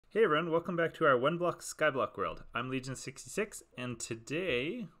Hey everyone, welcome back to our OneBlock Skyblock world. I'm Legion66, and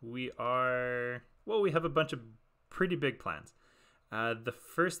today we have a bunch of pretty big plans. The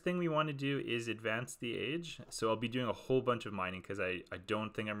first thing we want to do is advance the age, so I'll be doing a whole bunch of mining because I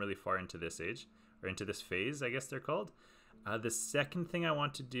don't think I'm really far into this age, or into this phase, I guess they're called. The second thing I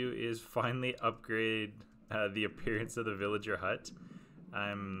want to do is finally upgrade the appearance of the villager hut.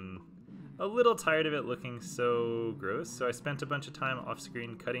 I'm a little tired of it looking so gross, so I spent a bunch of time off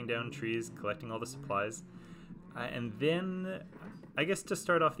screen cutting down trees, collecting all the supplies, and then I guess to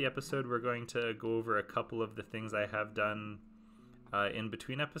start off the episode we're going to go over a couple of the things I have done in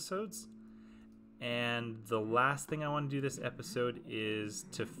between episodes. And the last thing I want to do this episode is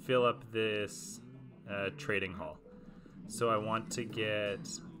to fill up this trading hall. So I want to get,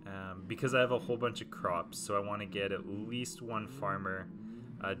 because I have a whole bunch of crops, so I want to get at least one farmer.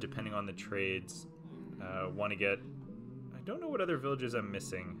 Depending on the trades, want to get, I don't know what other villages I'm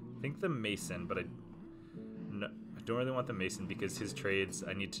missing. I think the mason, but I don't really want the mason because his trades,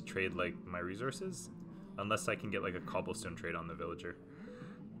 I need to trade like my resources, unless I can get like a cobblestone trade on the villager.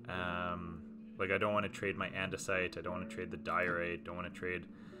 Like I don't want to trade my andesite, I don't want to trade the diorite, don't want to trade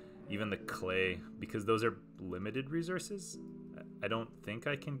even the clay, because those are limited resources. I don't think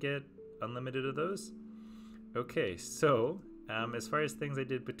I can get unlimited of those. Okay, so as far as things I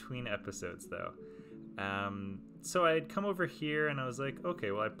did between episodes though, so I had come over here and I was like,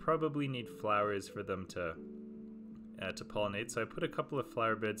 okay, well I probably need flowers for them to pollinate, so I put a couple of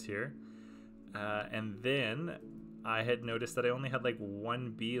flower beds here, and then I had noticed that I only had like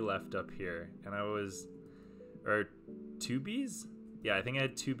one bee left up here, and or two bees? Yeah, I think I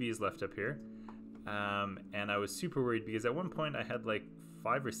had two bees left up here, and I was super worried because at one point I had like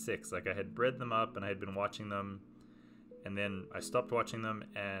 5 or 6, like I had bred them up and I had been watching them, and then I stopped watching them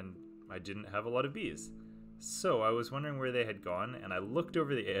and I didn't have a lot of bees. So I was wondering where they had gone, and I looked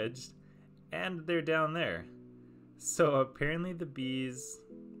over the edge and they're down there. So apparently the bees,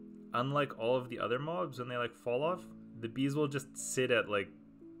 unlike all of the other mobs, when they like fall off, the bees will just sit at like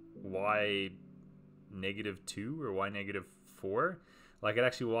Y-2 or Y-4. Like it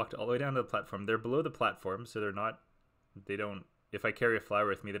actually walked all the way down to the platform. They're below the platform, so if I carry a flower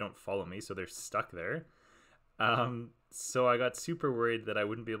with me, they don't follow me, so they're stuck there. So I got super worried that I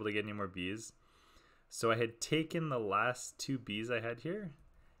wouldn't be able to get any more bees. So I had taken the last 2 bees I had here,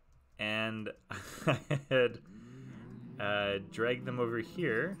 and I had dragged them over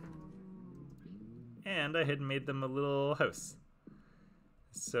here, and I had made them a little house.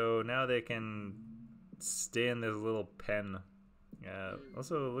 So now they can stay in this little pen.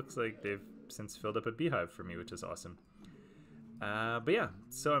 Also, it looks like they've since filled up a beehive for me, which is awesome. But yeah,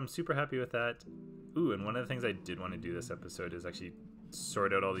 so I'm super happy with that. Ooh, and one of the things I did want to do this episode is actually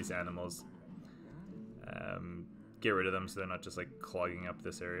sort out all these animals. Get rid of them so they're not just like clogging up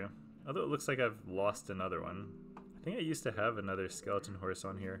this area. Although it looks like I've lost another one. I think I used to have another skeleton horse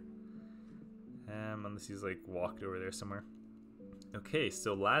on here. Unless he's like walked over there somewhere. Okay,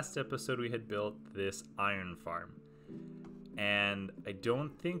 so last episode we had built this iron farm. And I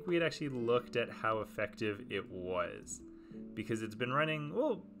don't think we had actually looked at how effective it was, because it's been running,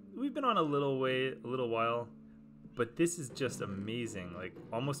 well, we've been on a little while, but this is just amazing. Like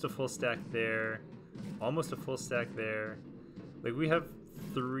almost a full stack there, almost a full stack there. Like we have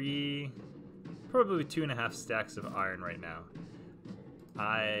 3, probably 2.5 stacks of iron right now.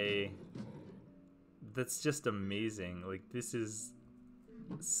 That's just amazing. Like this is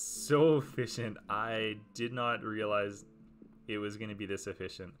so efficient. I did not realize it was going to be this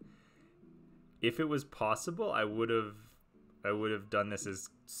efficient. If it was possible, I would have done this as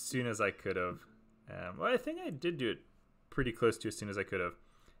soon as I could have. Well, I think I did do it pretty close to as soon as I could have.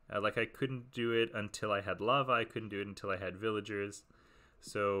 Like I couldn't do it until I had lava. I couldn't do it until I had villagers.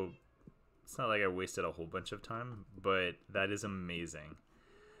 So it's not like I wasted a whole bunch of time, but that is amazing.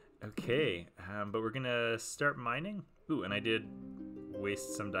 Okay, but we're gonna start mining. Ooh, and I did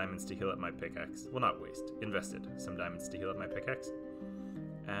waste some diamonds to heal up my pickaxe. Well, not waste, invested some diamonds to heal up my pickaxe.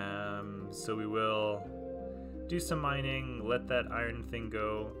 So we will do some mining, let that iron thing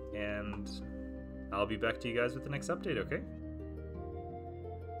go, and I'll be back to you guys with the next update, okay?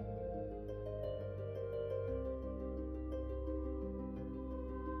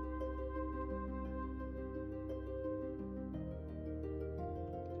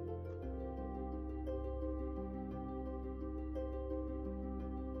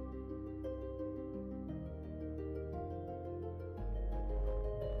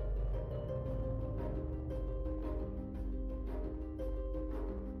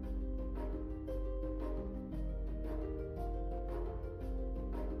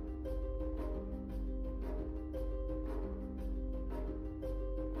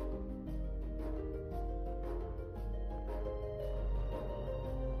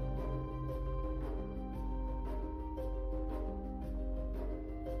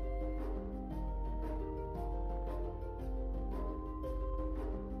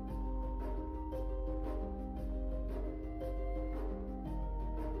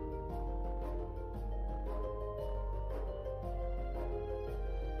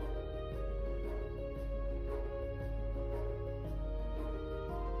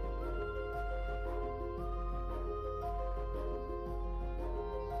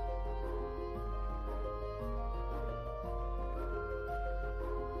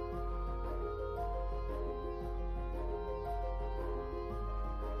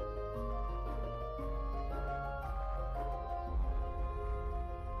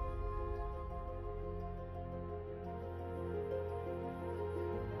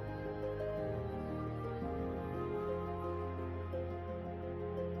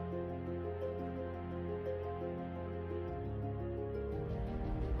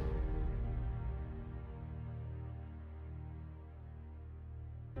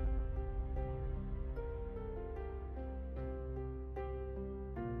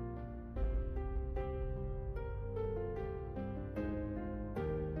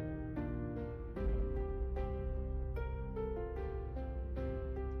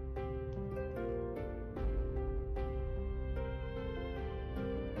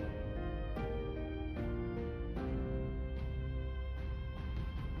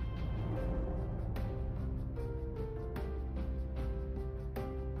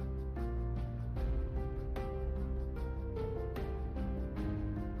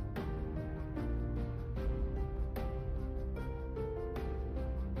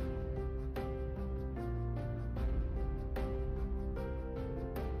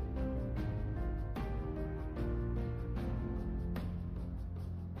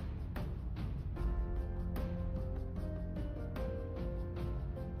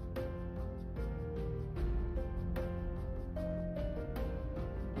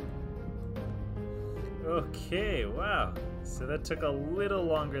 Okay, wow. So that took a little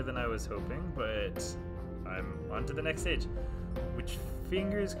longer than I was hoping, but I'm on to the next stage, which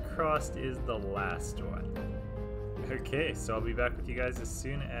fingers crossed is the last one. Okay, so I'll be back with you guys as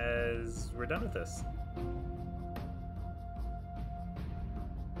soon as we're done with this.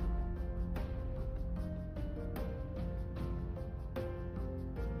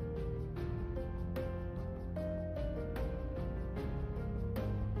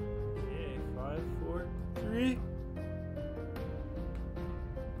 Okay, 5, 4, 3.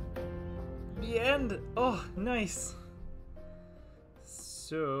 The end! Oh, nice!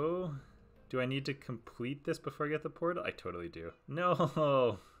 So, do I need to complete this before I get the portal? I totally do.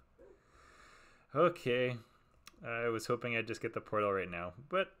 No! Okay. I was hoping I'd just get the portal right now,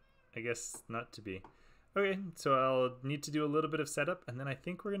 but I guess not to be. Okay, so I'll need to do a little bit of setup, and then I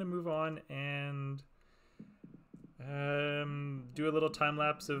think we're going to move on and do a little time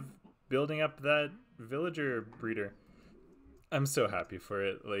lapse of building up that villager breeder. I'm so happy for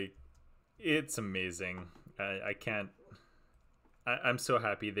it. Like, it's amazing. I can't... I'm so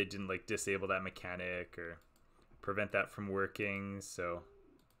happy they didn't like disable that mechanic or prevent that from working. So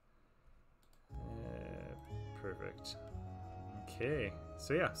perfect. Okay,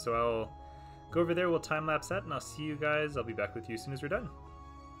 so yeah, so I'll go over there, we'll time lapse that, and I'll see you guys. I'll be back with you as soon as we're done.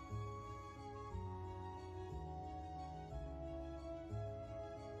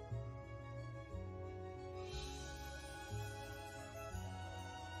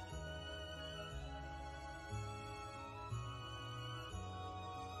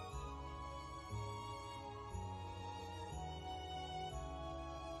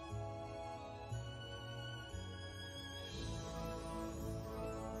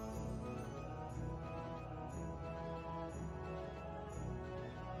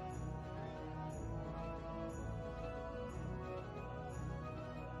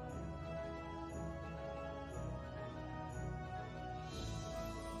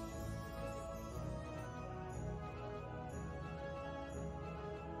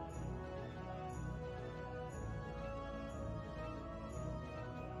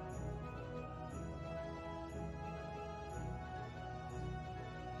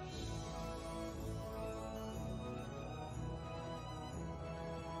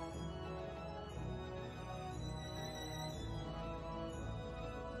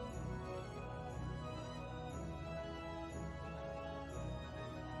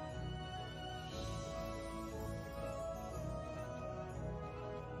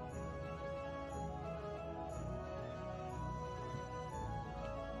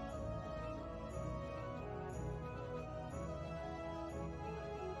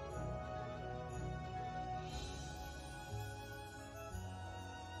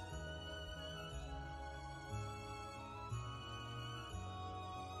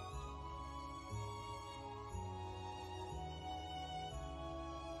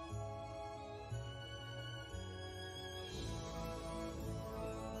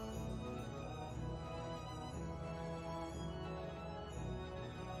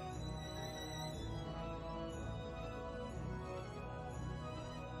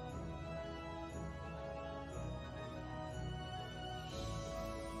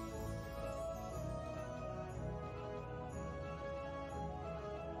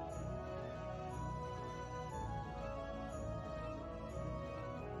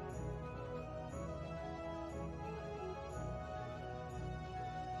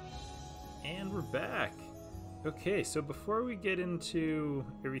 And we're back. Okay, so before we get into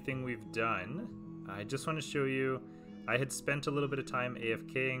everything we've done, I just want to show you, I had spent a little bit of time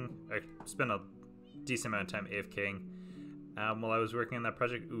AFKing. I spent a decent amount of time AFKing while I was working on that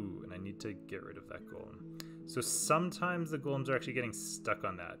project. Ooh, and I need to get rid of that golem. So sometimes the golems are actually getting stuck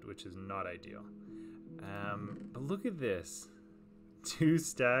on that, which is not ideal. But look at this. 2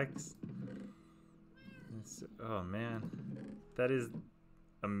 stacks. Oh man, that is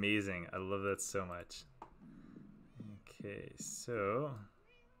amazing. I love that so much. Okay, so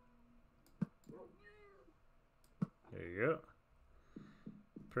there you go.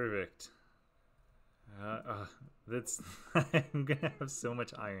 Perfect. That's I'm gonna have so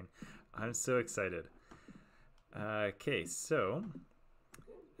much iron. I'm so excited. Okay, so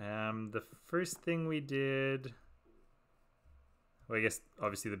the first thing we did, well, I guess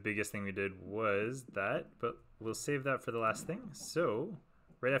obviously the biggest thing we did was that, but we'll save that for the last thing. So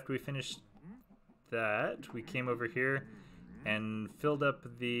right after we finished that, we came over here and filled up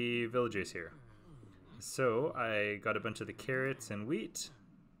the villagers here. So I got a bunch of the carrots and wheat,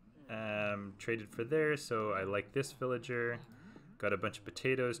 traded for there, so I like this villager. Got a bunch of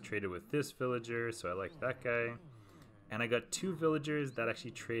potatoes, traded with this villager, so I like that guy. And I got 2 villagers that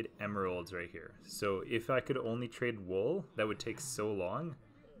actually trade emeralds right here. So if I could only trade wool, that would take so long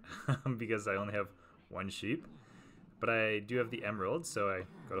because I only have 1 sheep. But I do have the emeralds, so I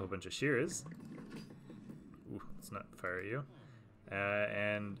got a whole bunch of shears. Ooh, let's not fire you.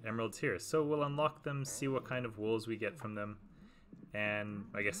 And emeralds here. So we'll unlock them, see what kind of wools we get from them. And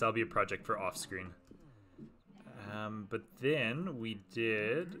I guess that'll be a project for off-screen. But then we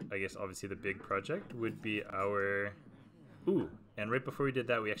did, I guess obviously the big project would be our... Ooh, and right before we did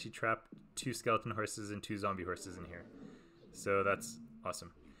that, we actually trapped 2 skeleton horses and 2 zombie horses in here. So that's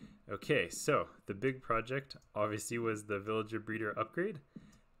awesome. Okay, so the big project obviously was the villager breeder upgrade.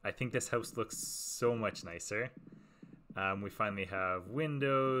 I think this house looks so much nicer. We finally have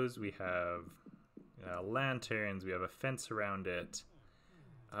windows, we have lanterns, we have a fence around it.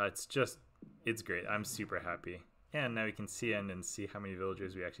 It's great. I'm super happy. And now we can see in and see how many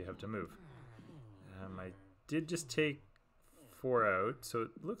villagers we actually have to move. I did just take 4 out, so it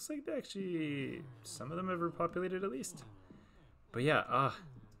looks like they actually, some of them have repopulated at least. But yeah,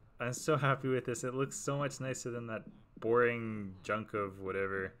 I'm so happy with this. It looks so much nicer than that boring junk of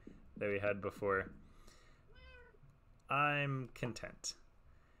whatever that we had before. I'm content.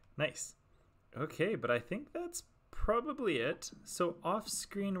 Nice. Okay, but I think that's probably it. So off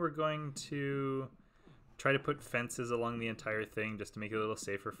screen we're going to try to put fences along the entire thing just to make it a little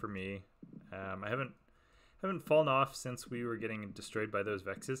safer for me. I haven't fallen off since we were getting destroyed by those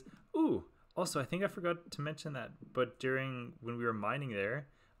vexes. Ooh, also I think I forgot to mention that, but when we were mining there,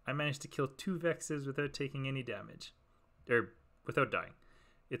 I managed to kill 2 vexes without taking any damage, or without dying.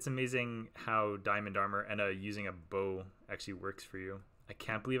 It's amazing how diamond armor and using a bow actually works for you. I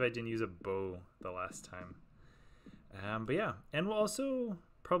can't believe I didn't use a bow the last time. But yeah, and we'll also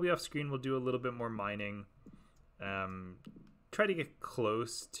probably off screen we'll do a little bit more mining. Try to get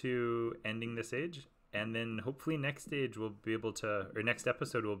close to ending this age, and then hopefully next stage we'll be able to, or next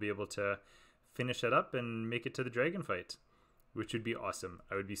episode we'll be able to finish it up and make it to the dragon fight, which would be awesome.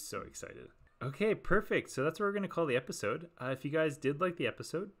 I would be so excited. Okay, perfect. So that's what we're going to call the episode. If you guys did like the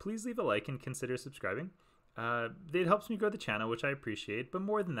episode, please leave a like and consider subscribing. It helps me grow the channel, which I appreciate. But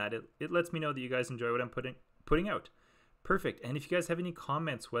more than that, it lets me know that you guys enjoy what I'm putting out. Perfect. And if you guys have any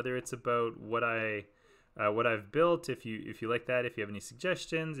comments, whether it's about what I've built, if you like that, if you have any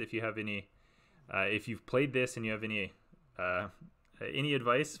suggestions, if you have any, if you've played this and you have any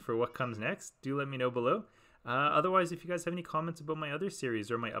advice for what comes next, do let me know below. Otherwise, if you guys have any comments about my other series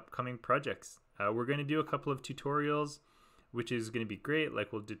or my upcoming projects, we're going to do a couple of tutorials, which is going to be great.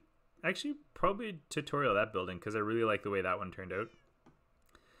 Like we'll do, actually probably tutorial that building because I really like the way that one turned out.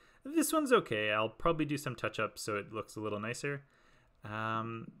 This one's okay. I'll probably do some touch-ups so it looks a little nicer.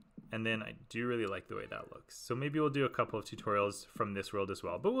 And then I do really like the way that looks. So maybe we'll do a couple of tutorials from this world as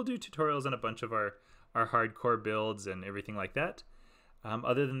well. But we'll do tutorials on a bunch of our hardcore builds and everything like that.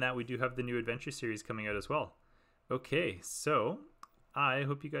 Other than that, we do have the new adventure series coming out as well. Okay, so I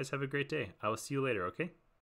hope you guys have a great day. I will see you later, okay?